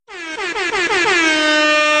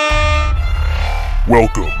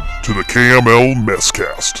Welcome to the KML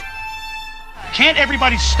Messcast. Can't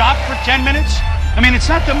everybody stop for 10 minutes? I mean, it's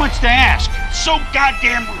not that much to ask. It's so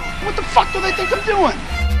goddamn rude. What the fuck do they think I'm doing?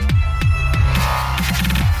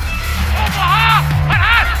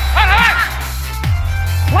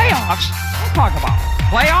 Playoffs? What talk about?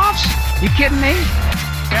 Playoffs? You kidding me?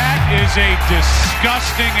 That is a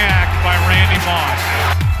disgusting act by Randy Moss.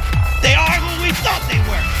 They are who we thought they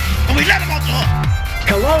were, and we let them off the hook.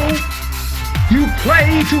 Hello? You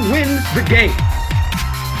play to win the game.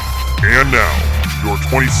 And now, your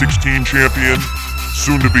 2016 champion,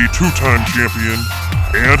 soon-to-be two-time champion,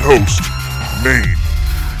 and host, Maine.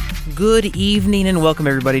 Good evening and welcome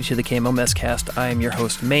everybody to the KML Messcast. I am your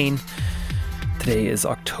host, Maine. Today is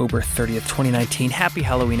October 30th, 2019. Happy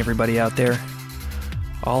Halloween, everybody out there.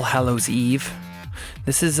 All Hallows Eve.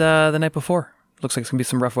 This is the night before. Looks like it's going to be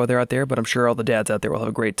some rough weather out there, but I'm sure all the dads out there will have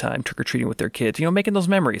a great time trick-or-treating with their kids. You know, making those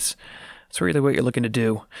memories. That's really what you're looking to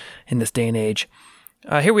do in this day and age.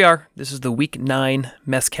 Here we are. This is the Week 9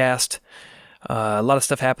 Messcast. A lot of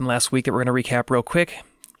stuff happened last week that we're going to recap real quick.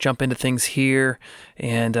 Jump into things here.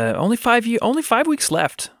 And only 5 weeks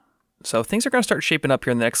left. So things are going to start shaping up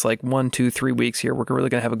here in the next 1, 2, 3 weeks here. We're really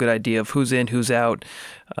going to have a good idea of who's in, who's out,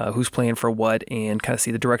 who's playing for what, and kind of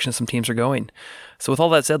see the direction some teams are going. So with all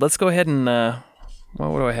that said, let's go ahead and,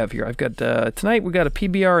 what do I have here? I've got, tonight we got a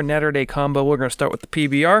PBR and Natter Day combo. We're going to start with the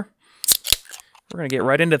PBR. We're going to get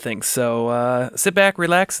right into things. So sit back,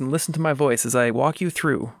 relax, and listen to my voice as I walk you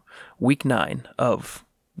through Week 9 of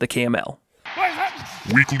the KML.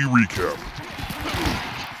 Weekly recap.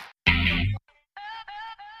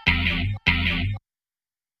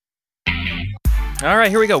 All right,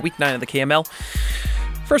 here we go. Week 9 of the KML.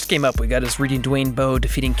 First game up we got is Reading Dwayne Bowe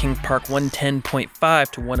defeating King Park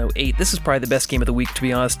 110.5 to 108. This is probably the best game of the week, to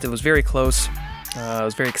be honest. It was very close. It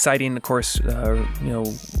was very exciting. Of course,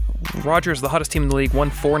 Rogers, the hottest team in the league,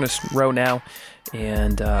 won 4 in a row now.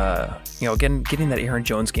 And, again, getting that Aaron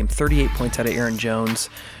Jones game, 38 points out of Aaron Jones,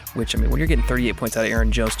 which, I mean, when you're getting 38 points out of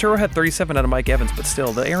Aaron Jones, Turo had 37 out of Mike Evans, but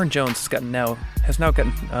still, the Aaron Jones has now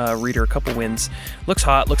gotten Reader a couple wins. Looks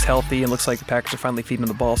hot, looks healthy, and looks like the Packers are finally feeding him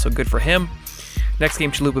the ball, so good for him. Next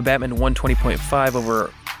game, Chalupa Batman 120.5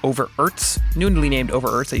 over Ertz, newly named Over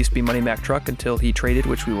Ertz. That used to be Money Mac Truck until he traded,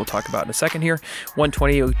 which we will talk about in a second here.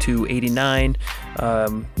 120 to 89.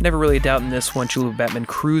 Never really a doubt in this one. Chalupa Batman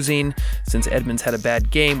cruising since Edmonds had a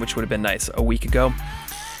bad game, which would have been nice a week ago.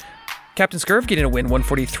 Captain Scurv getting a win,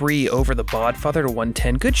 143 over the Bodfather to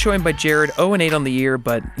 110. Good showing by Jared, 0-8 on the year,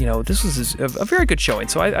 but, this was a very good showing.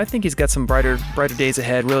 So I think he's got some brighter days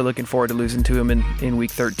ahead. Really looking forward to losing to him in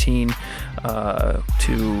Week 13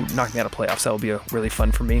 to knocking out a playoffs. That will be really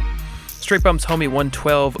fun for me. Straight Bums Homie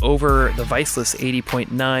 112 over the Viceless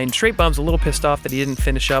 80.9. Straight Bums a little pissed off that he didn't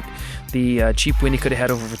finish up the cheap win he could have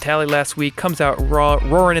had over Vitali last week. Comes out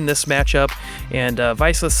roaring in this matchup. And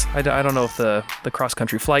Viceless, I don't know if the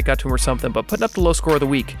cross-country flight got to him or something, but putting up the low score of the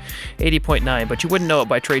week, 80.9. But you wouldn't know it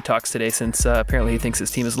by trade talks today since apparently he thinks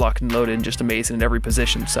his team is locked and loaded and just amazing in every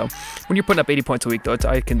position. So when you're putting up 80 points a week, though,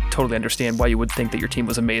 I can totally understand why you would think that your team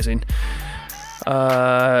was amazing.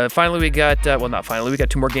 Finally, we got, we got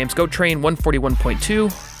 2 more games. Goat Train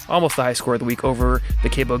 141.2, almost the high score of the week over the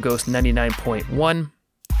Cabo Ghost 99.1.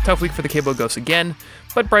 Tough week for the Cabo Ghost again,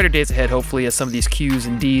 but brighter days ahead, hopefully, as some of these Qs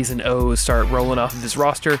and Ds and Os start rolling off of his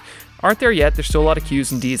roster. Aren't there yet. There's still a lot of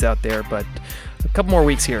Qs and Ds out there, but a couple more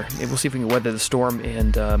weeks here. We'll see if we can weather the storm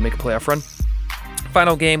and make a playoff run.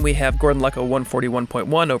 Final game, we have Gordon Lucko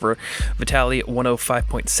 141.1 over Vitali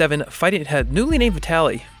 105.7. Fighting had newly named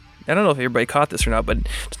Vitali. I don't know if everybody caught this or not, but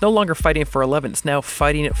it's no longer fighting for 11. It's now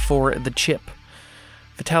fighting for the chip.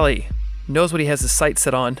 Vitali knows what he has his sights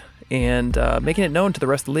set on and making it known to the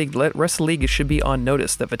rest of the league. The rest of the league should be on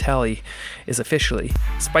notice that Vitali is officially,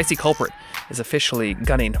 Spicy Culprit is officially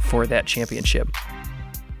gunning for that championship.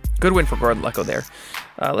 Good win for Gordon Lucko there.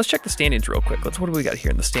 Let's check the standings real quick. What do we got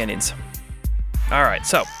here in the standings? All right,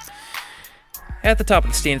 so at the top of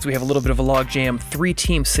the standings, we have a little bit of a logjam. 3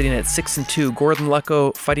 teams sitting at 6-2. Gordon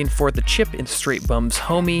Lucko fighting for the chip in Straight Bums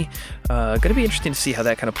Homie. Going to be interesting to see how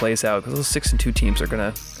that kind of plays out because those 6-2 teams are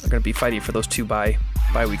going to be fighting for those 2 bye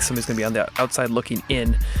weeks. Somebody's going to be on the outside looking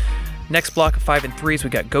in. Next block of 5-3s, we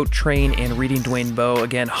got Goat Train and Reading Dwayne Bowe.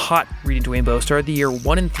 Again, hot Reading Dwayne Bowe. Started the year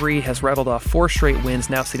 1-3, has rattled off 4 straight wins.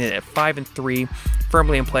 Now sitting at 5-3,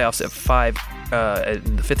 firmly in playoffs at 5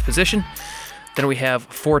 in the 5th position. Then we have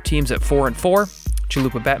 4 teams at 4-4.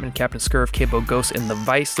 Chalupa Batman, Captain Scurv, Cabo Ghost, and the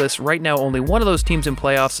Viceless. Right now, only one of those teams in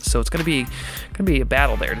playoffs, so it's going to be a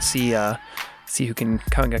battle there to see who can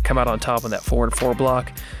kind of come out on top on that 4-4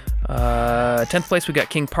 block. 10th place, we got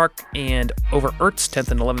King Park and Over Ertz,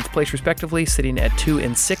 10th and 11th place respectively, sitting at 2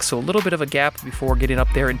 and 6. So a little bit of a gap before getting up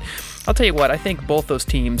there. And I'll tell you what, I think both those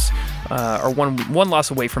teams are one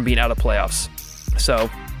loss away from being out of playoffs. So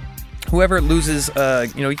whoever loses,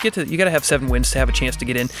 you got to have 7 wins to have a chance to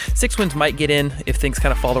get in. 6 wins might get in if things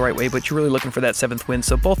kind of fall the right way, but you're really looking for that 7th win.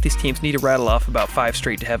 So both these teams need to rattle off about 5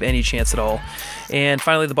 straight to have any chance at all. And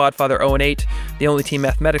finally, the Bodfather 0-8, the only team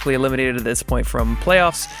mathematically eliminated at this point from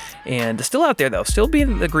playoffs, and still out there though, still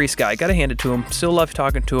being the grease guy. Got to hand it to him. Still love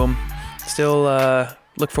talking to him. Still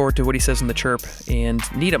look forward to what he says in the chirp, and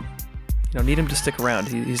need him. Need him to stick around.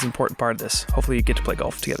 He's an important part of this. Hopefully, you get to play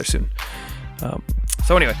golf together soon.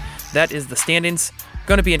 So anyway, that is the standings.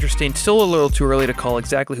 Going to be interesting. Still a little too early to call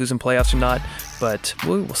exactly who's in playoffs or not, but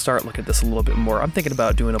we will start looking at this a little bit more. I'm thinking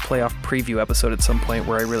about doing a playoff preview episode at some point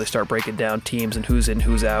where I really start breaking down teams and who's in,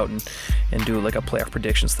 who's out, and do like a playoff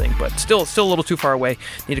predictions thing. But still a little too far away.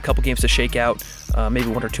 Need a couple games to shake out. Maybe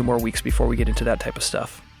 1 or 2 more weeks before we get into that type of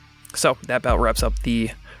stuff. So that about wraps up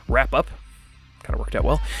the wrap-up. Kind of worked out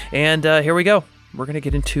well. And here we go. We're going to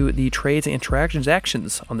get into the trades and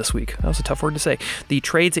transactions on this week. That was a tough word to say. The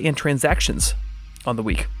trades and transactions on the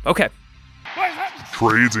week. Okay.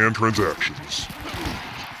 Trades and transactions.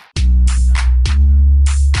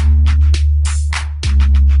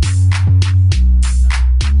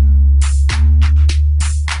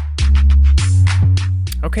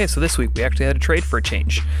 Okay, so this week we actually had a trade for a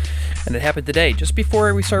change. And it happened today, just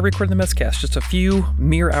before we started recording the Mezcast, just a few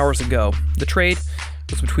mere hours ago. The trade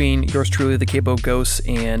was between yours truly, the Cabo Ghost,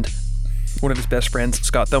 and one of his best friends,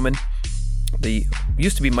 Scott Thoman. The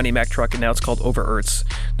used to be Money Mac truck, and now it's called Over Ertz.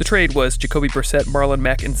 The trade was Jacoby Brissett, Marlon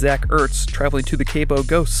Mack, and Zach Ertz traveling to the Cabo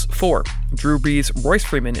Ghosts for Drew Brees, Royce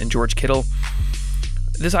Freeman, and George Kittle.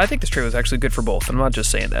 I think this trade was actually good for both. I'm not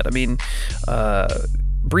just saying that. I mean,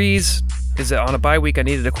 Brees is on a bye week. I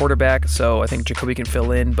needed a quarterback, so I think Jacoby can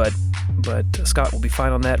fill in, but Scott will be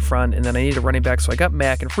fine on that front. And then I need a running back, so I got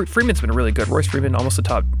Mack, and Freeman's been really good. Royce Freeman, almost an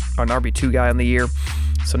RB2 guy on the year,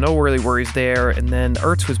 so no really worries there. And then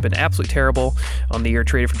Ertz, who's been absolutely terrible on the year,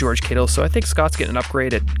 traded for George Kittle, so I think Scott's getting an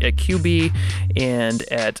upgrade at QB and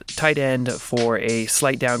at tight end for a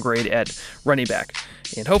slight downgrade at running back.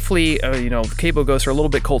 And hopefully, the Cabo Ghosts are a little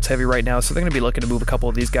bit Colts heavy right now, so they're going to be looking to move a couple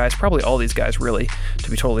of these guys. Probably all these guys, really,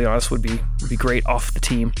 to be totally honest, would be great off the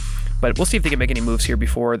team. But we'll see if they can make any moves here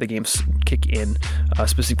before the games kick in,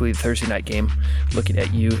 specifically the Thursday night game. Looking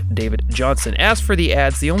at you, David Johnson. As for the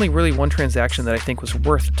ads, the only really one transaction that I think was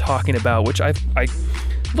worth talking about, which I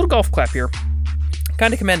little golf clap here,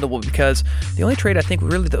 kind of commendable, because the only trade I think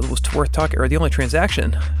really that was worth talking, or the only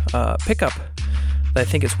transaction pickup that I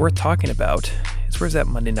think is worth talking about is, where's that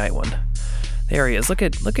Monday night one? There he is. Look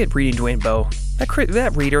at reading Dwayne Bowe. That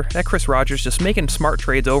Chris Rogers, just making smart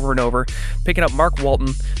trades over and over, picking up Mark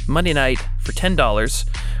Walton Monday night for $10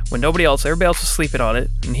 when everybody else was sleeping on it,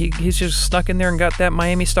 and he's just snuck in there and got that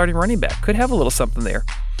Miami starting running back. Could have a little something there.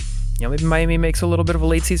 Maybe Miami makes a little bit of a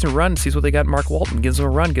late season run, sees what they got in Mark Walton, gives him a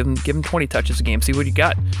run, give him 20 touches a game, see what he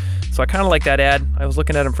got. So I kind of like that ad. I was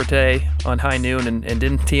looking at him for today on High Noon and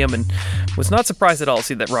didn't see him, and was not surprised at all to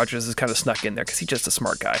see that Rogers is kind of snuck in there, because he's just a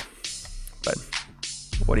smart guy. But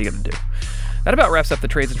what are you going to do? That about wraps up the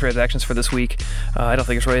trades and transactions for this week. I don't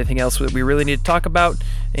think there's really anything else that we really need to talk about.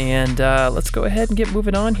 And let's go ahead and get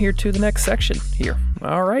moving on here to the next section here.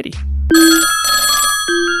 Alrighty.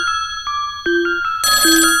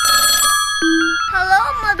 Hello,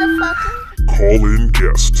 motherfucker. Call-in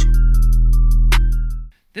guest.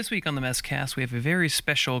 This week on the Mezcast, we have a very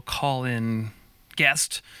special call-in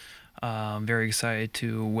guest. I'm very excited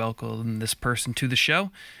to welcome this person to the show.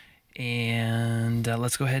 And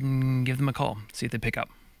let's go ahead and give them a call, see if they pick up.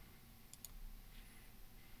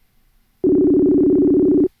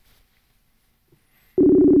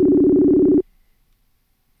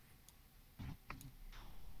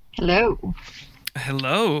 Hello.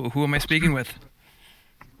 Hello. Who am I speaking with?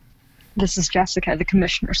 This is Jessica, the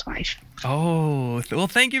commissioner's wife. Oh, well,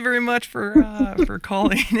 thank you very much for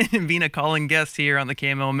calling and being a calling guest here on the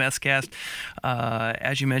KML Mezcast.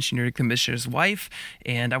 As you mentioned, you're the commissioner's wife,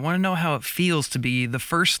 and I want to know how it feels to be the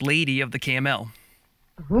first lady of the KML.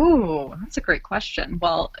 Ooh, that's a great question.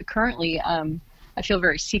 Well, currently, I feel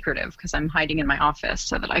very secretive because I'm hiding in my office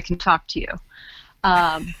so that I can talk to you.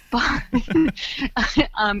 But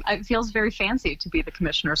it feels very fancy to be the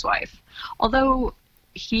commissioner's wife. Although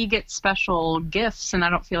he gets special gifts, and I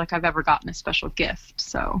don't feel like I've ever gotten a special gift,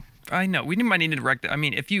 so. I know. We might need to direct it. I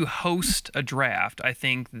mean, if you host a draft, I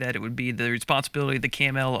think that it would be the responsibility of the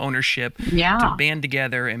KML ownership to band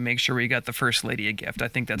together and make sure we got the first lady a gift. I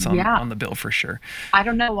think that's on the bill for sure. I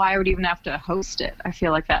don't know why I would even have to host it. I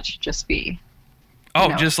feel like that should just be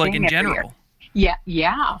Oh, just like staying in every year. general.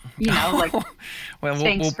 Yeah. Like, Well,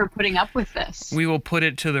 thanks for putting up with this. we will put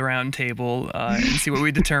it to the round table and see what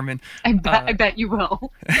we determine. I bet you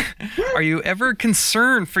will. Are you ever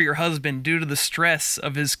concerned for your husband due to the stress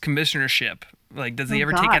of his commissionership? Like, does he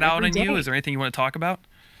ever take it out every on you? day. Is there anything you want to talk about?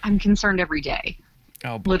 I'm concerned every day.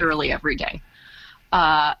 Oh, boy. Literally every day.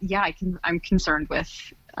 I'm concerned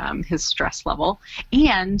with his stress level,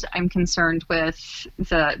 and I'm concerned with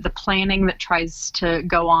the planning that tries to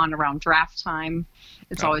go on around draft time.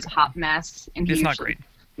 It's always a hot mess, and It's not great.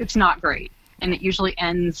 It's not great, and it usually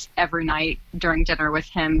ends every night during dinner with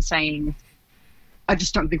him saying, "I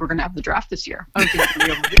just don't think we're going to have the draft this year. I don't think we're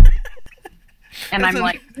going to be able to do it." And I'm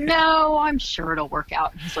like, "No, I'm sure it'll work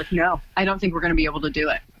out." And he's like, "No, I don't think we're going to be able to do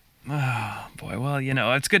it." Oh, boy. Well,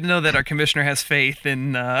 it's good to know that our commissioner has faith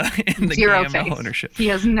in the Zero KML faith. ownership. He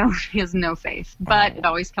has no faith, but it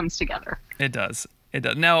always comes together. It does. It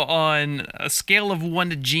does. Now, on a scale of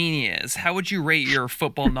 1 to genius, how would you rate your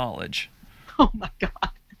football knowledge? Oh my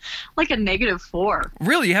God. Like a -4.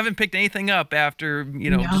 Really? You haven't picked anything up after, just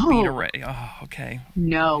being a Ray? Oh, okay.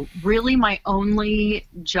 No, really my only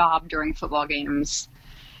job during football games,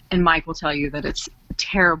 and Mike will tell you that it's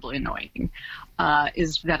terribly annoying,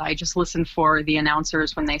 is that I just listen for the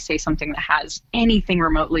announcers when they say something that has anything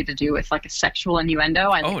remotely to do with like a sexual innuendo.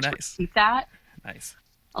 I like to nice. repeat that. Nice.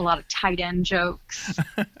 A lot of tight end jokes,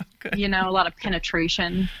 Okay. a lot of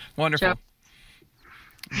penetration. Wonderful. Joke.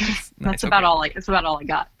 Nice. That's Okay. about all I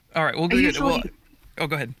got. All right. Well, I good. usually- Go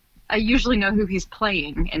ahead. I usually know who he's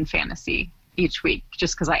playing in fantasy each week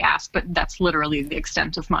just because I ask, but that's literally the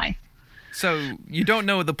extent of my. So you don't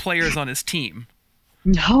know the players on his team.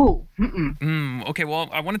 No. Mm-mm. Okay, well,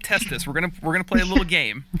 I want to test this. We're gonna play a little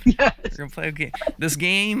game. Yes. We're gonna play a game. This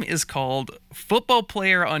game is called Football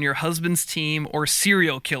Player on Your Husband's Team or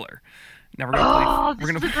Serial Killer. Now we're gonna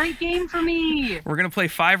This is a great game for me. We're gonna play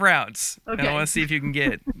 5 rounds, and I Okay. want to see if you can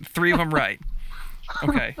get 3 of them right.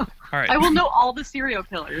 Okay. All right. I will know all the serial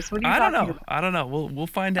killers. What are you talking about? I don't know. We'll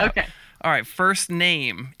find out. Okay. All right. First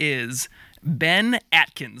name is Ben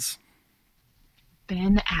Atkins.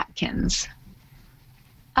 Ben Atkins.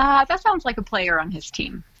 That sounds like a player on his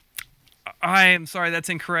team. I am sorry, that's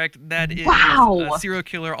incorrect. That is Wow. a serial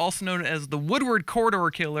killer, also known as the Woodward Corridor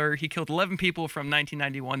Killer. He killed 11 people from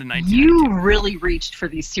 1991 to You 1992. really reached for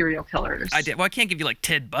these serial killers. I did. Well, I can't give you like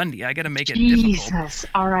Ted Bundy. I got to make it difficult. Jesus.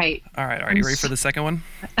 All right. All right. You ready for the second one?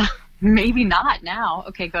 Maybe not now.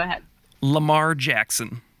 Okay, go ahead. Lamar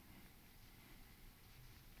Jackson.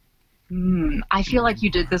 I feel like you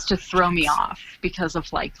did this to throw me off because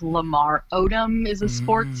of like Lamar Odom is a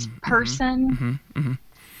sports person.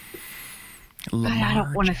 But I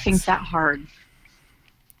don't want to think that hard.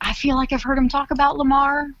 I feel like I've heard him talk about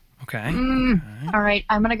Lamar. Okay. All right,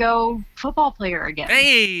 I'm gonna go football player again.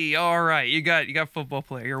 Hey, all right. You got football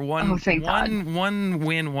player. You're one thank God. one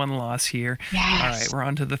win, 1 loss here. Yes. All right, we're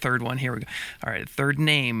on to the third one. Here we go. All right, third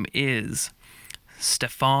name is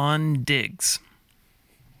Stephon Diggs.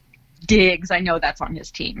 Diggs, I know that's on his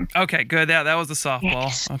team. Okay, good. That was a softball.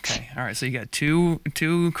 Yes. Okay. All right, so you got two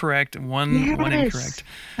correct, one Yes. incorrect.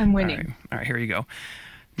 I'm winning. All right, here you go.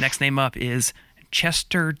 Next name up is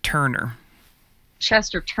Chester Turner.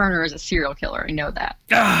 Chester Turner is a serial killer. I know that.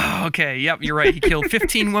 Oh, okay. Yep, you're right. He killed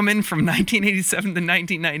 15 women from 1987 to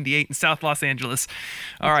 1998 in South Los Angeles.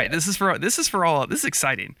 All right, this is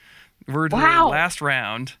exciting. We're to the Wow. last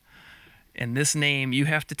round, and this name you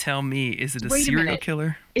have to tell me, is it a Wait a serial minute.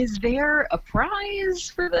 killer? Is there a prize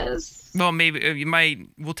for this? Well, maybe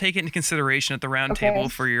we'll take it into consideration at the round Okay. table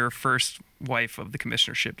for your first wife of the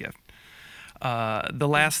commissionership gift. The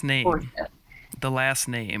last Worth name. it. The last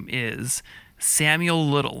name is Samuel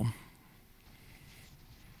Little.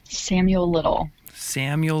 Samuel Little.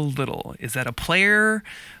 Samuel Little. Is that a player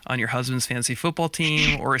on your husband's fantasy football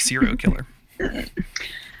team or a serial killer?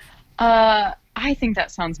 I think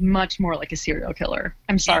that sounds much more like a serial killer.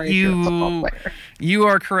 I'm sorry if you're a football player. You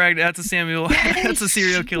are correct. That's a Samuel. That's a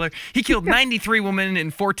serial killer. He killed 93 women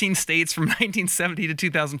in 14 states from 1970 to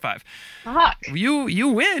 2005. Fuck. You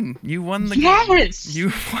win. You won the game. Yes.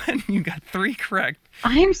 You won. You got 3 correct.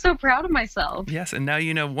 I am so proud of myself. Yes, and now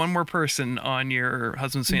you know one more person on your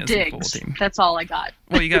husband's fantasy football Diggs. team. That's all I got.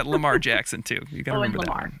 Well, you got Lamar Jackson too. You got to Oh, and remember that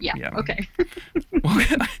Lamar. one. Yeah. Okay.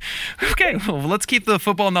 Okay. Well, let's keep the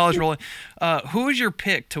football knowledge rolling. Who is your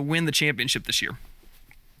pick to win the championship this year?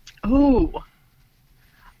 Ooh.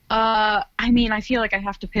 I mean, I feel like I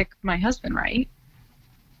have to pick my husband, right?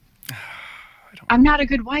 I'm not a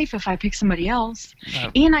good wife if I pick somebody else.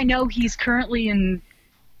 And I know he's currently in,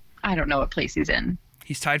 I don't know what place he's in.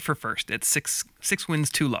 He's tied for first at six wins,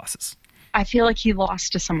 2 losses. I feel like he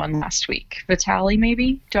lost to someone last week. Vitaly,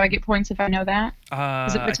 maybe? Do I get points if I know that?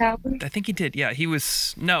 Is it Vitaly? I think he did. Yeah,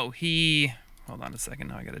 hold on a second.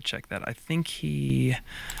 Now I got to check that. I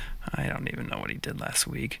don't even know what he did last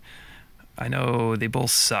week. I know they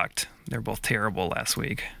both sucked. They're both terrible last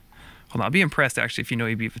week. Hold on, I'll be impressed actually if you know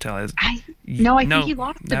he beat Vitaly. I think he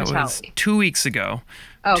lost to Vitaly. That was 2 weeks ago.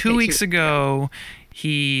 Oh, okay, 2 weeks ago,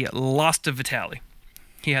 he lost to Vitaly.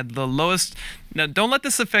 He had the lowest. Now, don't let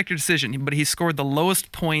this affect your decision, but he scored the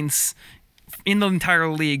lowest points in the entire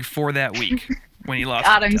league for that week when he lost.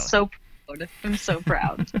 God, I'm so proud. I'm so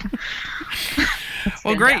proud.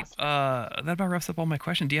 Well, great. That about wraps up all my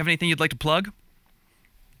questions. Do you have anything you'd like to plug?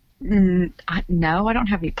 No, I don't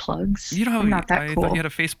have any plugs. You don't have. I'm not that cool. I thought you had a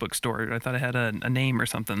Facebook store. I thought it had a name or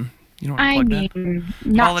something. You don't want to plug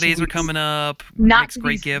that? Holidays are coming up. Makes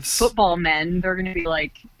great gifts. Football men, they're going to be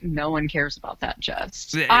like, no one cares about that,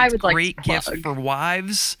 Jess. I would like great gifts for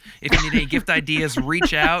wives. If you need any gift ideas,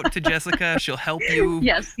 reach out to Jessica. She'll help you.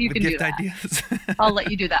 Yes, you can do that. Ideas. I'll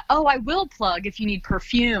let you do that. Oh, I will plug if you need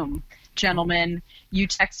perfume, gentlemen. You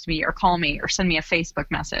text me or call me or send me a Facebook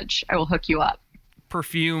message. I will hook you up.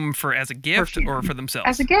 Perfume as a gift or for themselves?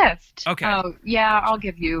 As a gift. Okay. Oh, yeah, I'll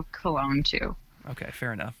give you cologne too. Okay,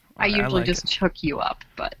 fair enough. I usually just hook you up,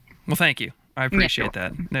 but... Well, thank you. I appreciate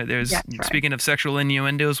that. No, speaking of sexual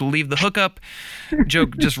innuendos, we'll leave the hookup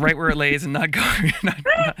joke just right where it lays and not go.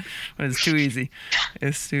 It's too easy.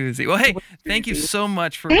 It's too easy. Well, hey, thank you so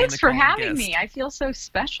much for being the Thanks for having me. I feel so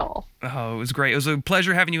special. Oh, it was great. It was a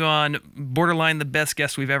pleasure having you on. Borderline the best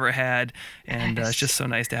guest we've ever had, and it's just so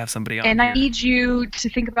nice to have somebody on. And I need you to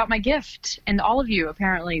think about my gift, and all of you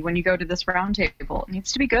apparently when you go to this round table. It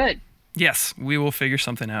needs to be good. Yes, we will figure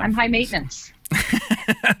something out. I'm high maintenance.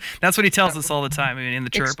 That's what he tells us all the time. I mean, in the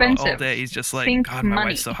church all day, he's just like, God, my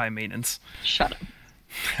wife's so high maintenance. Shut up.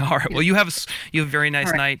 All right. Well, you have a very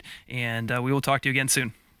nice night, and we will talk to you again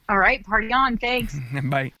soon. All right. Party on. Thanks.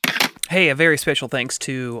 Bye. Hey, a very special thanks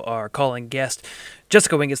to our calling guest,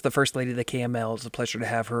 Jessica Winges, the First Lady of the KML. It's a pleasure to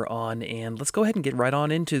have her on, and let's go ahead and get right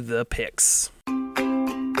on into the picks.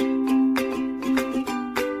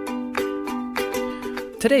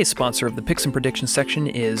 Today's sponsor of the Picks and Predictions section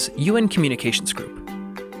is UN Communications Group.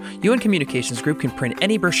 UN Communications Group can print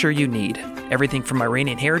any brochure you need, everything from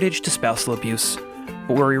Iranian heritage to spousal abuse.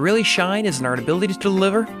 But where we really shine is in our ability to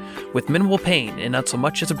deliver with minimal pain and not so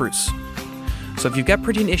much as a bruise. So if you've got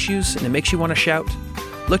printing issues and it makes you want to shout,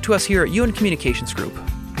 look to us here at UN Communications Group,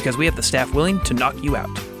 because we have the staff willing to knock you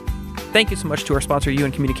out. Thank you so much to our sponsor,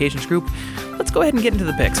 UN Communications Group. Let's go ahead and get into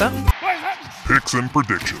the picks, huh? Picks and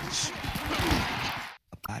predictions.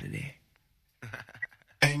 Out of there.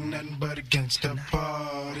 Ain't nothing but against the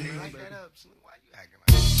party.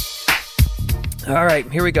 All right,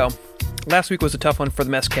 here we go. Last week was a tough one for the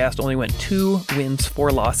Messcast. Only went 2 wins,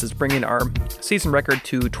 4 losses, bringing our season record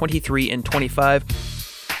to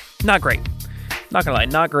 23-25. Not great. Not gonna lie,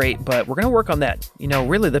 not great, but we're gonna work on that. You know,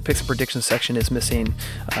 really the picks and predictions section is missing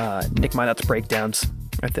Nick Minot's breakdowns.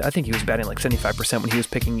 I think he was batting like 75% when he was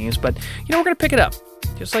picking games, but you know, we're gonna pick it up.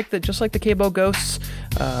 Just like the KBO Ghosts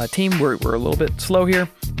team, we're a little bit slow here.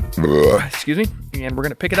 Excuse me, and we're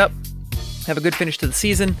gonna pick it up, have a good finish to the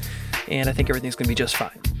season, and I think everything's gonna be just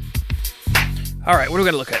fine. All right, what are we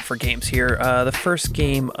gonna look at for games here? The first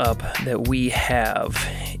game up that we have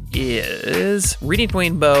is Reading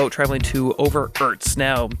Dwayne Bowe traveling to Over Ertz.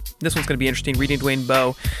 Now, this one's gonna be interesting. Reading Dwayne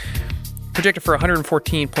Bowe projected for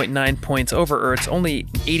 114.9 points over Ertz, only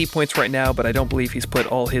 80 points right now, but I don't believe he's put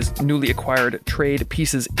all his newly acquired trade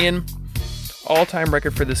pieces in. All-time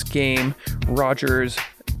record for this game, Rogers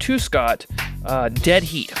to Scott, dead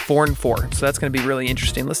heat, 4-4. So that's going to be really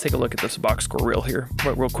interesting. Let's take a look at this box score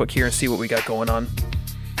real quick here and see what we got going on.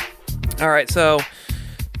 All right, so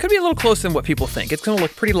could be a little closer than what people think. It's going to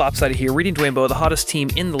look pretty lopsided here. Reading Dwayne Bowe, the hottest team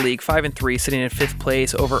in the league, 5-3, sitting in 5th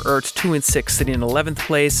place. Over Ertz, 2-6, sitting in 11th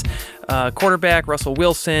place. Quarterback Russell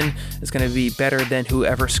Wilson is going to be better than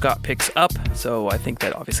whoever Scott picks up. So I think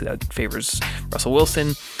that obviously that favors Russell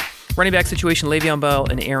Wilson. Running back situation, Le'Veon Bell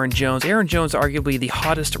and Aaron Jones. Aaron Jones, arguably the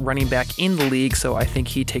hottest running back in the league, so I think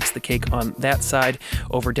he takes the cake on that side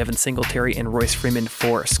over Devin Singletary and Royce Freeman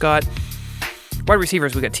for Scott. Wide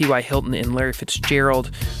receivers, we got T.Y. Hilton and Larry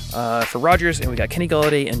Fitzgerald for Rodgers, and we got Kenny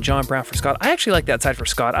Golladay and John Brown for Scott. I actually like that side for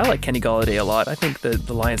Scott. I like Kenny Golladay a lot. I think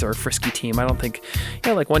the Lions are a frisky team. I don't think,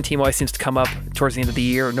 like one team always seems to come up towards the end of the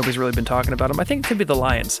year. Nobody's really been talking about them. I think it could be the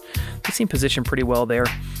Lions. They seem positioned pretty well there.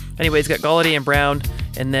 Anyways, got Golladay and Brown,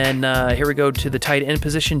 and then here we go to the tight end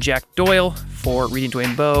position. Jack Doyle for Reading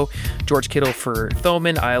Dwayne Bowe, George Kittle for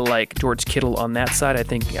Thoman. I like George Kittle on that side.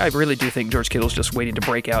 I really do think George Kittle's just waiting to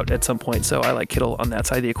break out at some point, so I like Kittle on that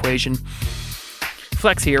side of the equation.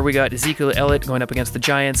 Flex here, we got Ezekiel Elliott going up against the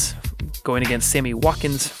Giants, going against Sammy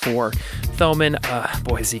Watkins for Thoman.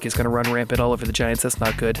 Boy, Zeke is going to run rampant all over the Giants. That's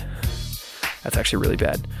not good. That's actually really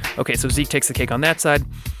bad. Okay, so Zeke takes the cake on that side.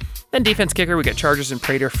 Then defense kicker, we got Chargers and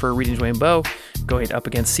Prater for Reading Dwayne Bowe, going up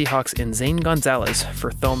against Seahawks and Zane Gonzalez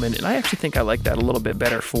for Thoman. And I actually think I like that a little bit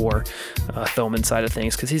better for Thoman's side of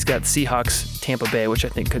things, because he's got Seahawks, Tampa Bay, which I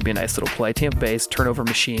think could be a nice little play. Tampa Bay's turnover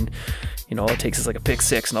machine. You know, all it takes is like a pick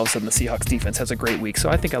six, and all of a sudden the Seahawks defense has a great week. So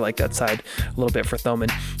I think I like that side a little bit for Thoman.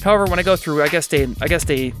 However, when I go through, I guess stay with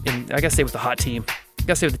the hot team. I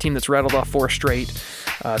guess they have the team that's rattled off 4 straight.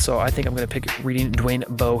 So I think I'm going to pick Reading Dwayne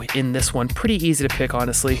Bowe in this one. Pretty easy to pick,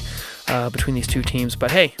 honestly, between these two teams.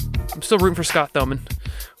 But hey, I'm still rooting for Scott Thoman.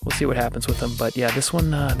 We'll see what happens with him. But yeah, this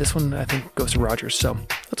one I think goes to Rodgers. So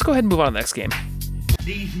let's go ahead and move on to the next game.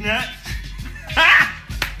 These nuts. Ha!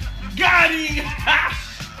 Got him! Ha!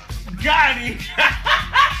 Got him!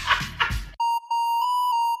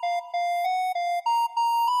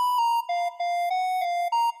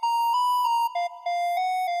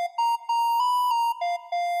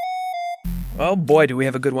 Oh boy, do we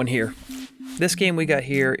have a good one here. This game we got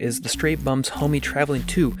here is the Straight Bums Homie Traveling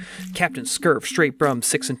 2. Captain Scurv, Straight Bums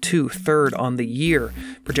 6-2, third on the year.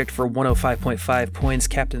 Projected for 105.5 points.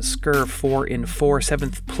 Captain Scurv 4-4,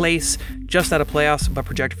 7th place. Just out of playoffs, but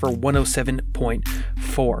projected for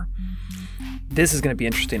 107.4. This is going to be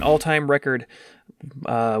interesting. All-time record.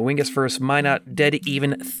 Wingus versus Minot, dead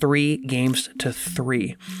even 3 games to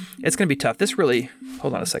 3. It's going to be tough. This really...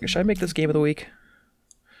 Hold on a second. Should I make this game of the week?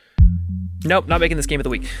 Nope, not making this game of the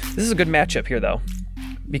week. This is a good matchup here, though,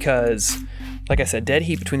 because, like I said, dead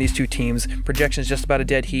heat between these two teams. Projections just about a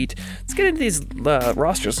dead heat. Let's get into these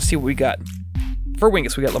rosters and see what we got. For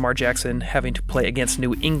Wingus, we got Lamar Jackson having to play against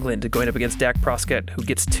New England, going up against Dak Prescott, who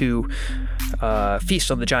gets to feast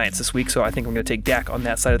on the Giants this week, so I think I'm going to take Dak on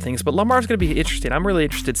that side of things. But Lamar's going to be interesting. I'm really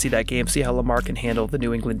interested to see that game, see how Lamar can handle the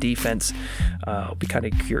New England defense. I'll be kind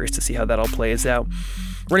of curious to see how that all plays out.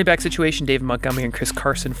 Running back situation, David Montgomery and Chris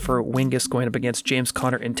Carson for Wingus, going up against James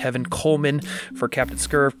Conner and Tevin Coleman for Captain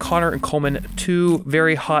Scurv. Conner and Coleman, 2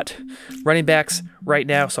 very hot running backs right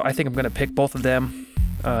now, so I think I'm going to pick both of them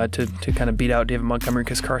to kind of beat out David Montgomery and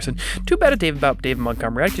Chris Carson. Too bad about David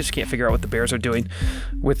Montgomery. I just can't figure out what the Bears are doing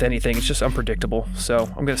with anything. It's just unpredictable, so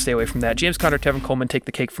I'm going to stay away from that. James Conner, Tevin Coleman take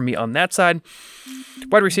the cake for me on that side.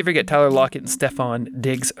 Wide receiver, you get Tyler Lockett and Stephon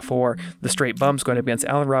Diggs for the Straight Bums, going up against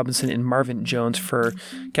Allen Robinson and Marvin Jones for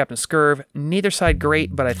Captain Scurv. Neither side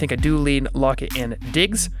great, but I think I do lean Lockett and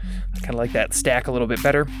Diggs. I kind of like that stack a little bit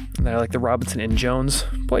better. And then I like the Robinson and Jones.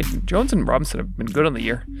 Boy, Jones and Robinson have been good on the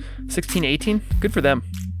year. 16-18, good for them.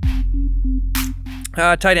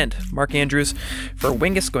 Tight end, Mark Andrews for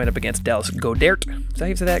Wingus, going up against Dallas Goedert. Is that how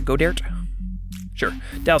you say that? Goedert? Sure.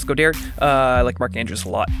 Dallas Goedert. I like Mark Andrews a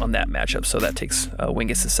lot on that matchup, so that takes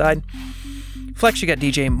Wingus' side. Flex, you got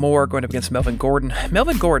DJ Moore going up against Melvin Gordon.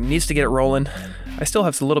 Melvin Gordon needs to get it rolling. I still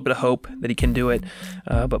have a little bit of hope that he can do it,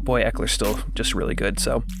 but boy, Eckler's still just really good.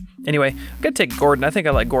 So anyway, I'm going to take Gordon. I think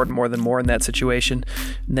I like Gordon more than Moore in that situation.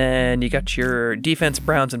 And then you got your defense,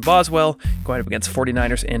 Browns and Boswell, going up against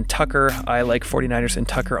 49ers and Tucker. I like 49ers and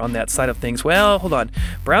Tucker on that side of things. Well, hold on.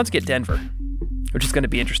 Browns get Denver, which is going to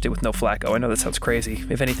be interesting with no Flacco. I know that sounds crazy.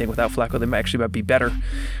 If anything, without Flacco, they might be better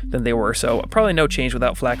than they were. So probably no change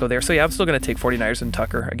without Flacco there. So yeah, I'm still going to take 49ers and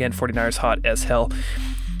Tucker. Again, 49ers hot as hell.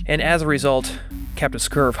 And as a result, Captain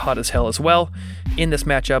Scurv hot as hell as well. In this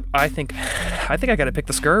matchup, I think I got to pick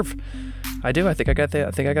the Scurv. I do. I think I got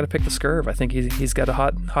to pick the Scurv. I think he's got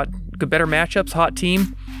a good, better matchups, hot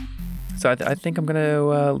team. So I think I'm going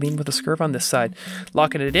to lean with the Scurv on this side.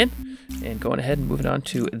 Locking it in and going ahead and moving on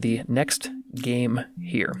to the next game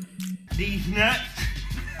here. These nuts.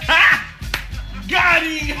 Ha! Got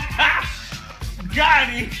him! Ha! Got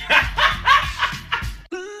him!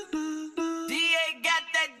 DA got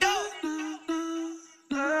that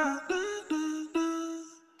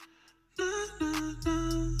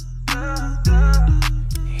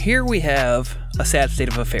Here we have a sad state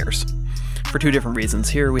of affairs for 2 different reasons.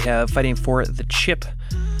 Here we have fighting for the chip,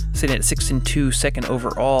 sitting at 6-2, second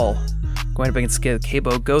overall, going up against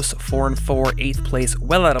Cabo Ghost, 4-4, 8th place,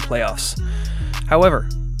 well out of playoffs. However,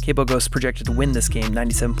 Cabo Ghost projected to win this game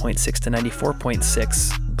 97.6 to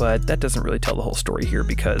 94.6, but that doesn't really tell the whole story here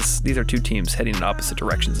because these are 2 teams heading in opposite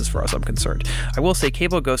directions as far as I'm concerned. I will say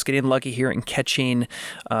Cabo Ghost getting lucky here and catching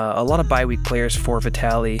a lot of bye week players for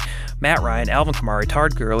Vitali, Matt Ryan, Alvin Kamara,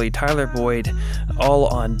 Todd Gurley, Tyler Boyd, all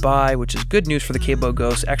on bye, which is good news for the Cabo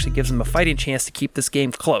Ghost. Actually gives them a fighting chance to keep this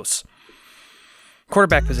game close.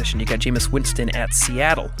 Quarterback position, you got Jameis Winston at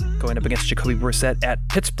Seattle, going up against Jacoby Brissett at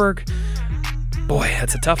Pittsburgh. Boy,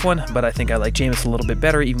 that's a tough one, but I think I like Jameis a little bit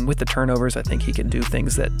better. Even with the turnovers, I think he can do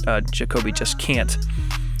things that Jacoby just can't.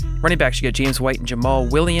 Running backs, you got James White and Jamal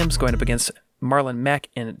Williams going up against Marlon Mack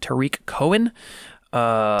and Tariq Cohen.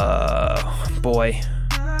 Boy,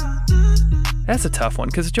 that's a tough one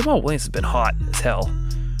because Jamal Williams has been hot as hell.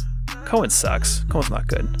 Cohen sucks. Cohen's not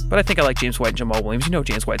good. But I think I like James White and Jamal Williams. You know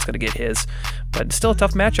James White's going to get his. But it's still a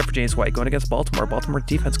tough matchup for James White going against Baltimore. Baltimore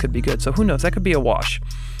defense could be good. So who knows? That could be a wash,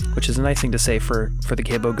 which is a nice thing to say for the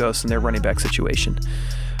Cabo Ghosts and their running back situation.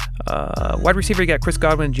 Wide receiver, you got Chris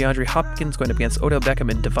Godwin and DeAndre Hopkins going up against Odell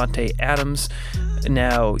Beckham and Devontae Adams.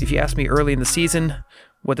 Now, if you asked me early in the season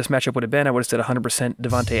what this matchup would have been, I would have said 100%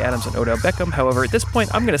 Devontae Adams and Odell Beckham. However, at this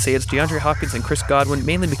point, I'm going to say it's DeAndre Hopkins and Chris Godwin,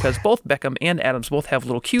 mainly because both Beckham and Adams both have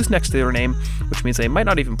little Q's next to their name, which means they might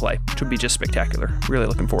not even play, which would be just spectacular. Really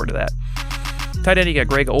looking forward to that. Tight end, you got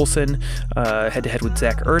Greg Olsen head-to-head with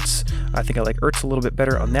Zach Ertz. I think I like Ertz a little bit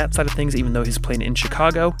better on that side of things, even though he's playing in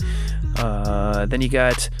Chicago. Then you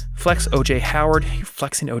got flex O.J. Howard. You're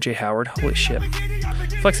flexing O.J. Howard. Holy shit.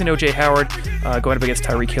 Flexing O.J. Howard, going up against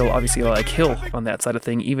Tyreek Hill. Obviously, I like Hill on that side of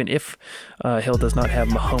thing, even if Hill does not have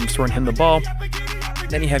Mahomes throwing him the ball.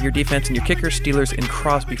 Then you have your defense and your kickers, Steelers and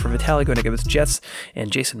Crosby for Vitale going against Jets,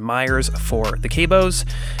 and Jason Myers for the Cabos.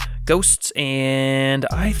 Ghosts, and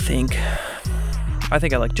I think I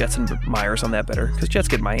like Jets and Myers on that better, because Jets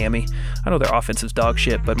get Miami. I know their offense is dog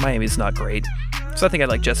shit, but Miami's not great. So I think I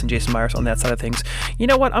like Jets and Jason Myers on that side of things. You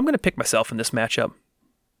know what? I'm going to pick myself in this matchup.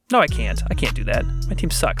 No, I can't. I can't do that. My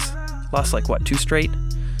team sucks. Lost 2 straight?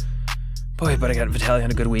 Boy, but I got Vitale on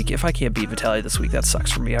a good week. If I can't beat Vitale this week, that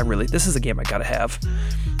sucks for me. This is a game I gotta have.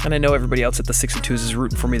 And I know everybody else at the 6-2s is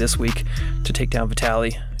rooting for me this week to take down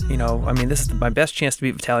Vitale. This is my best chance to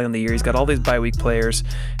beat Vitale on the year. He's got all these bye week players.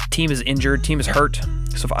 Team is injured. Team is hurt.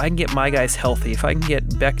 So if I can get my guys healthy, if I can get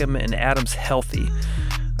Beckham and Adams healthy,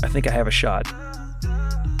 I think I have a shot.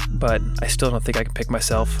 But I still don't think I can pick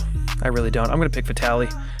myself. I really don't. I'm going to pick Vitale.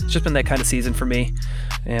 It's just been that kind of season for me.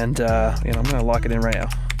 And, I'm going to lock it in right now.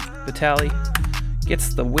 Vitale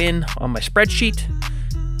gets the win on my spreadsheet,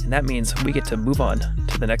 and that means we get to move on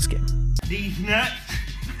to the next game. These nuts.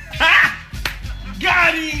 Ha!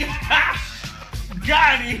 Got him! Ha!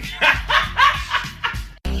 Got him!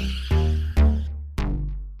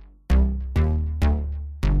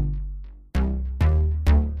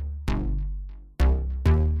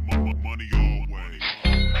 Money your way.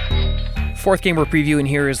 Fourth game we're previewing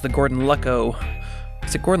here is the Gordon Lucko.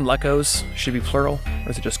 Is it Gordon Luckos? Should be plural,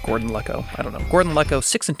 or is it just Gordon Lucko? I don't know. Gordon Lucko,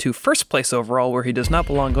 6-2, first place overall, where he does not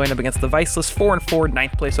belong, going up against the Viceless, 4-4,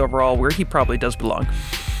 ninth place overall, where he probably does belong.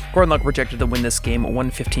 Gordon Lucko projected to win this game,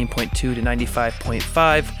 115.2 to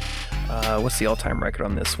 95.5. What's the all-time record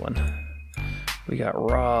on this one? We got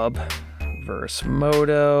Rob versus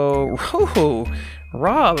Moto. Ooh,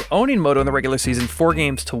 Rob owning Moto in the regular season,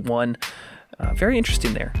 4-1. Very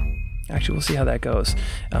interesting there. Actually, we'll see how that goes.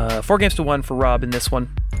 4-1 for Rob in this one.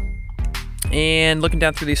 And looking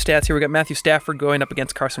down through these stats here, we got Matthew Stafford going up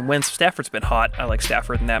against Carson Wentz. Stafford's been hot. I like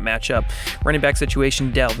Stafford in that matchup. Running back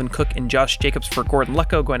situation, Dalvin Cook and Josh Jacobs for Gordon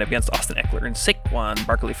Lucko going up against Austin Eckler and Saquon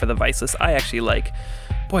Barkley for the Viceless. I actually like...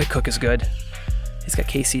 Boy, Cook is good. He's got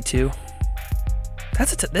KC too.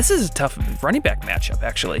 This is a tough running back matchup,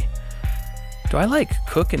 actually. Do I like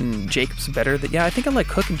Cook and Jacobs better? I think I like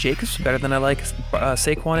Cook and Jacobs better than I like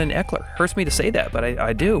Saquon and Eckler. Hurts me to say that, but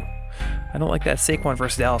I do. I don't like that Saquon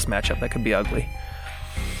versus Dallas matchup. That could be ugly.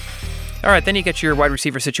 All right, then you get your wide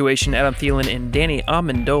receiver situation, Adam Thielen and Danny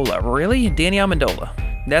Amendola. Really? Danny Amendola.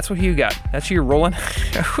 That's what you got. That's who you're rolling?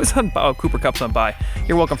 Who's on bye? Oh, Cooper Kupp's on bye.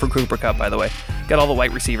 You're welcome for Cooper Kupp, by the way. Got all the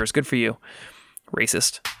white receivers. Good for you.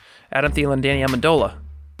 Racist. Adam Thielen, Danny Amendola.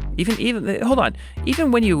 Even hold on.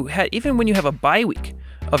 Even when you have a bye week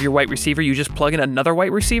of your white receiver, you just plug in another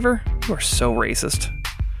white receiver? You are so racist.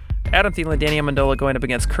 Adam Thielen, Danny Amendola going up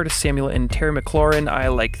against Curtis Samuel and Terry McLaurin. I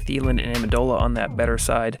like Thielen and Amendola on that better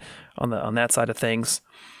side, on that side of things.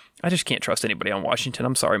 I just can't trust anybody on Washington.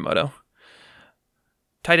 I'm sorry, Moto.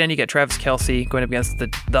 Tight end, you got Travis Kelce going up against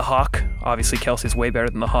the Hawk. Obviously, Kelce's way better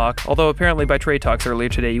than the Hawk. Although, apparently, by trade talks earlier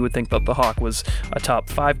today, you would think that the Hawk was a top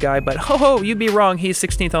 5 guy. But, you'd be wrong. He's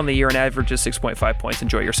 16th on the year and averages 6.5 points.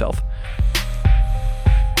 Enjoy yourself.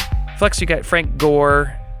 Flex, you got Frank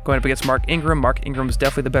Gore going up against Mark Ingram. Mark Ingram's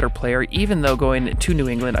definitely the better player. Even though going to New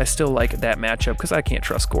England, I still like that matchup because I can't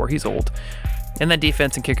trust Gore. He's old. And then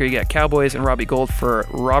defense and kicker, you got Cowboys and Robbie Gould for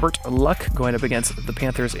Robert Luck going up against the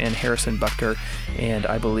Panthers and Harrison Butker. And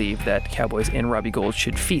I believe that Cowboys and Robbie Gould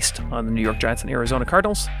should feast on the New York Giants and Arizona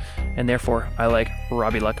Cardinals. And therefore, I like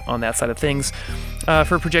Robbie Luck on that side of things.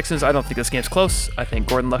 For projections, I don't think this game's close. I think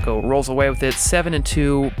Gordon Lucko rolls away with it.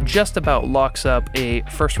 7-2, just about locks up a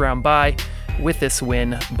first-round bye. with this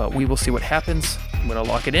win, but we will see what happens. I'm going to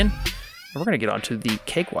lock it in, and we're going to get on to the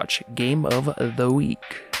Keg Watch Game of the Week.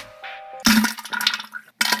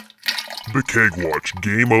 The Keg Watch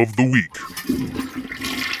Game of the Week.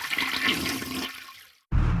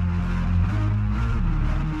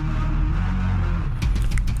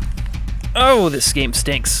 Oh, this game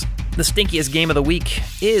stinks. The stinkiest game of the week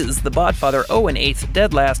is the Bodfather 0-8,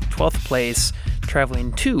 dead last, 12th place,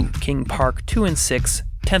 traveling to King Park 2-6,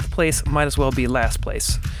 10th place, might as well be last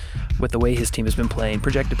place with the way his team has been playing.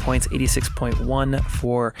 Projected points 86.1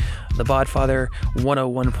 for the Bodfather,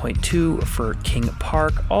 101.2 for King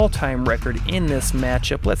Park. All-time record in this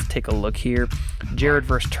matchup. Let's take a look here. Jared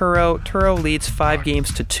versus Turo. Turo leads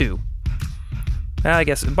 5-2. Now, I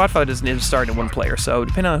guess Bodfather doesn't even start in one player, so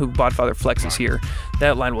depending on who Bodfather flexes here,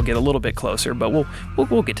 that line will get a little bit closer, but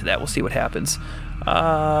we'll get to that. We'll see what happens.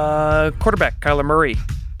 Quarterback, Kyler Murray,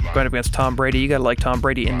 going up against Tom Brady. You got to like Tom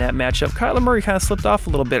Brady in that matchup. Kyler Murray kind of slipped off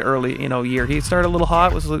a little bit early, year. He started a little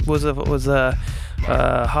hot, was a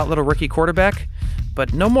hot little rookie quarterback,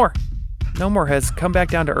 but no more. Has come back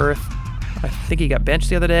down to earth. I think he got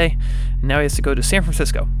benched the other day, and now he has to go to San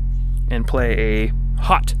Francisco and play a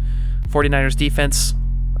hot 49ers defense.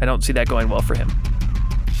 I don't see that going well for him.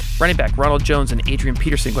 Running back, Ronald Jones and Adrian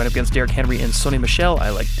Peterson going up against Derrick Henry and Sony Michel. I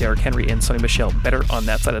like Derrick Henry and Sony Michel better on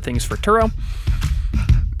that side of things for Turo.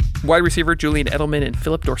 Wide receiver, Julian Edelman and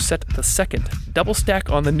Philip Dorsett II. Double stack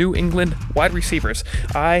on the New England wide receivers.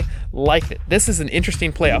 I like it. This is an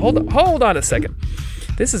interesting play. Hold on a second.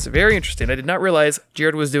 This is very interesting. I did not realize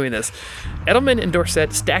Jared was doing this. Edelman and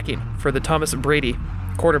Dorsett stacking for the Thomas Brady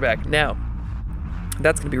quarterback. Now,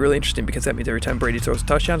 that's going to be really interesting because that means every time Brady throws a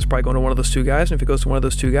touchdown, it's probably going to one of those two guys. And if it goes to one of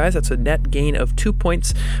those two guys, that's a net gain of 2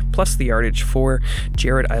 points plus the yardage for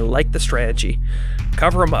Jared. I like the strategy.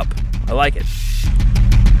 Cover him up. I like it.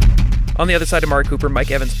 On the other side, Amari Cooper, Mike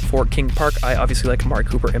Evans for King Park. I obviously like Amari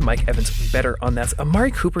Cooper and Mike Evans better on that.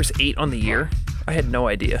 Amari Cooper's 8 on the year. I had no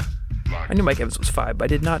idea. I knew Mike Evans was 5, but I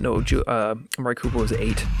did not know Amari Cooper was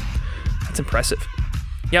 8. That's impressive.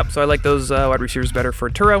 Yep, so I like those wide receivers better for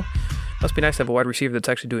Turo. Must be nice to have a wide receiver that's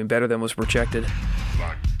actually doing better than was projected.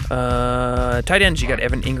 Tight ends, you got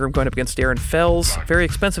Evan Ingram going up against Darren Fells. Very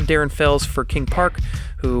expensive Darren Fells for King Park,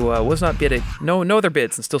 who was not bidding. No other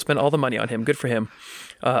bids and still spent all the money on him. Good for him.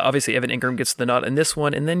 Obviously, Evan Ingram gets the nod in this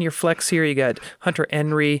one. And then your flex here, you got Hunter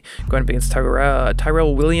Henry going up against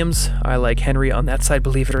Tyrell Williams. I like Henry on that side,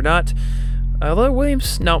 believe it or not. Although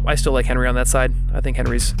Williams, no, I still like Henry on that side. I think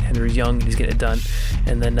Henry's young and he's getting it done.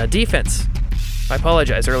 And then defense. I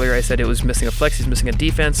apologize. Earlier I said it was missing a flex. He's missing a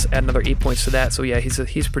defense. Add another 8 points to that. So yeah,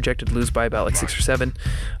 he's projected to lose by about like 6 or 7.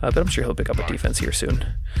 But I'm sure he'll pick up a defense here soon.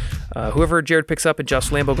 Whoever Jared picks up, and Josh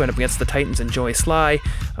Lambo going up against the Titans and Joey Sly.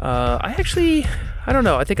 I don't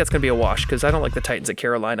know. I think that's going to be a wash because I don't like the Titans at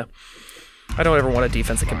Carolina. I don't ever want a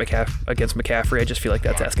defense against McCaffrey. I just feel like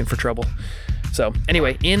that's asking for trouble. So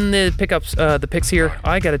anyway, in the picks here,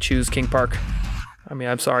 I got to choose King Park. I mean,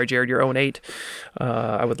 I'm sorry, Jared, you're 0-8.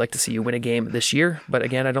 I would like to see you win a game this year, but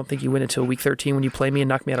again, I don't think you win until week 13 when you play me and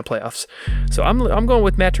knock me out of playoffs. So I'm going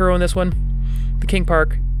with Matt Turo on this one. The King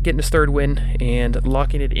Park getting his 3rd win and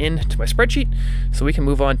locking it in to my spreadsheet so we can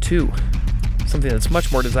move on to something that's much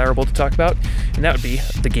more desirable to talk about, and that would be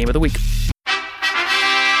the game of the week.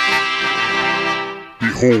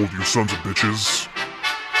 Behold, you sons of bitches.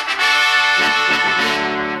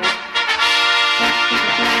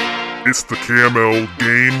 It's the KML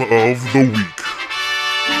Game of the Week.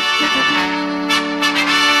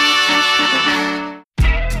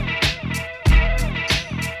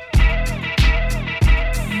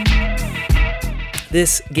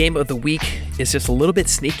 This Game of the Week is just a little bit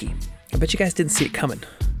sneaky. I bet you guys didn't see it coming.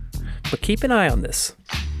 But keep an eye on this.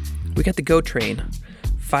 We got the Go Train,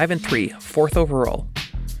 5-3, 4th overall,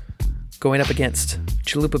 going up against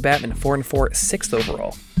Chalupa Batman, 4-4, 6th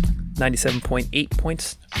overall. 97.8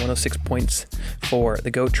 points, 106 points for the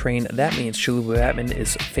Go Train. That means Chalupa Batman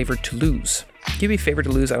is favored to lose. He'd be favored to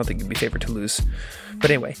lose. I don't think he'd be favored to lose. But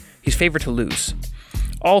anyway, he's favored to lose.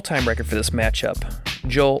 All-time record for this matchup.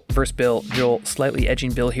 Joel versus Bill. Joel slightly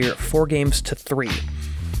edging Bill here, 4-3.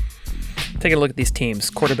 Taking a look at these teams.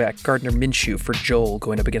 Quarterback, Gardner Minshew for Joel,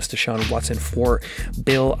 going up against Deshaun Watson for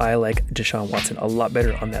Bill. I like Deshaun Watson a lot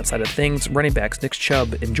better on that side of things. Running backs, Nick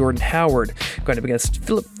Chubb and Jordan Howard, going up against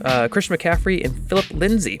Christian McCaffrey and Philip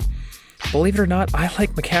Lindsay. Believe it or not, I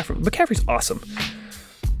like McCaffrey. McCaffrey's awesome.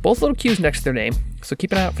 Both little Q's next to their name, so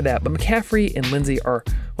keep an eye out for that. But McCaffrey and Lindsay are,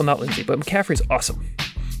 well, not Lindsay, but McCaffrey's awesome.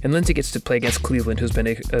 And Lindsay gets to play against Cleveland, who's been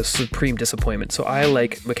a supreme disappointment. So I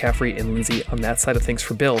like McCaffrey and Lindsay on that side of things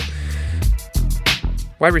for Bill.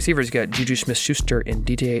 Wide receivers, you got Juju Smith-Schuster and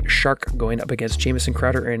DJ Shark going up against Jamison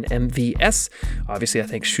Crowder and MVS. Obviously, I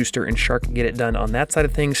think Schuster and Shark get it done on that side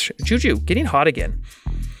of things. Juju getting hot again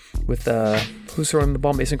with who's throwing the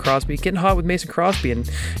ball? Mason Crosby. Getting hot with Mason Crosby, and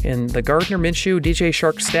the Gardner Minshew DJ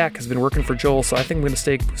Shark stack has been working for Joel, so I think I'm going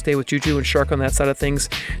to stay with Juju and Shark on that side of things.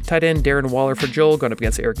 Tight end Darren Waller for Joel going up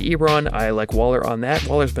against Eric Ebron. I like Waller on that.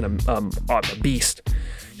 Waller's been a beast.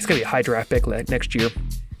 He's going to be a high draft pick next year.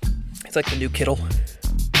 He's like the new Kittle.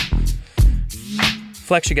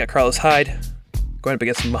 Flex, you got Carlos Hyde going up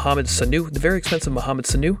against Mohamed Sanu, the very expensive Mohamed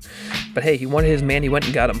Sanu. But hey, he wanted his man, he went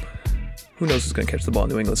and got him. Who knows who's going to catch the ball in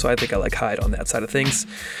New England, so I think I like Hyde on that side of things.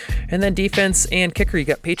 And then defense and kicker, you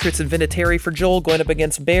got Patriots and Vinatieri for Joel going up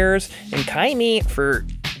against Bears, and Kaimi for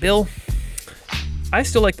Bill. I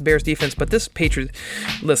still like the Bears defense, but this Patriots,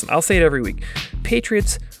 listen, I'll say it every week.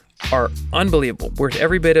 Patriots are unbelievable. Worth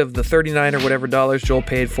every bit of the $39 or whatever dollars Joel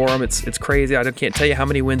paid for them. It's crazy. I can't tell you how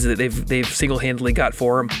many wins that they've single-handedly got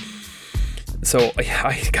for them. So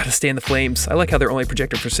I got to stay in the Flames. I like how they're only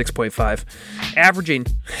projected for 6.5.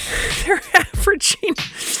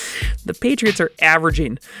 The Patriots are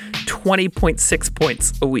averaging 20.6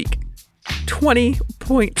 points a week.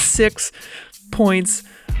 20.6 points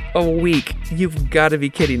a week. You've got to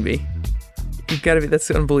be kidding me. That's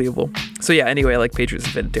unbelievable. So yeah, anyway, I like Patriots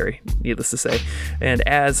and Vinatieri, needless to say. And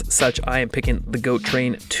as such, I am picking the GOAT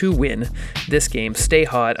Train to win this game. Stay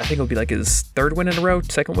hot. I think it'll be like his second win in a row.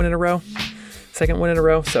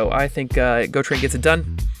 So I think GOAT Train gets it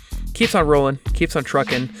done. Keeps on rolling, keeps on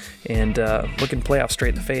trucking, and looking playoffs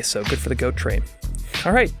straight in the face. So good for the GOAT Train.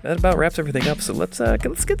 All right, that about wraps everything up. So let's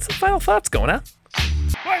get some final thoughts going, huh?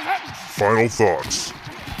 Final thoughts.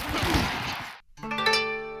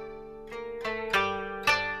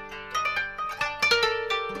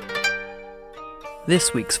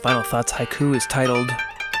 This week's Final Thoughts haiku is titled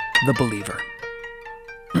The Believer.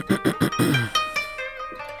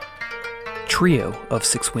 Trio of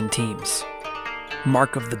 6-win teams.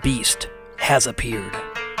 Mark of the Beast has appeared.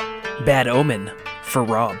 Bad omen for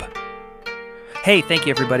Rob. Hey, thank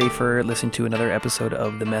you everybody for listening to another episode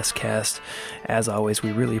of the Messcast. As always,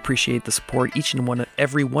 we really appreciate the support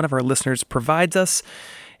every one of our listeners provides us.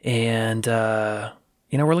 And, we're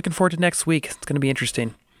looking forward to next week. It's going to be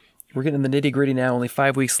interesting. We're getting in the nitty-gritty now, only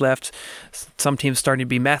 5 weeks left. Some teams starting to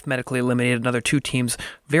be mathematically eliminated, another 2 teams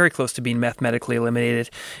very close to being mathematically eliminated,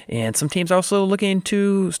 and some teams also looking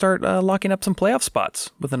to start locking up some playoff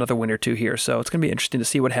spots with another win or 2 here, so it's going to be interesting to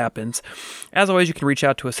see what happens. As always, you can reach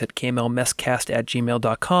out to us at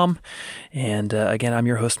kmlmesscast@gmail.com, and again, I'm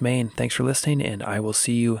your host, Maine. Thanks for listening, and I will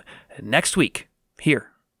see you next week here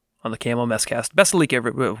on the KML Messcast. Best of luck,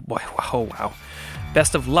 everybody. Oh, wow.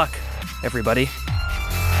 Best of luck, everybody.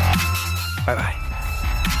 Bye-bye.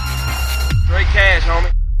 Straight cash,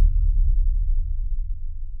 homie.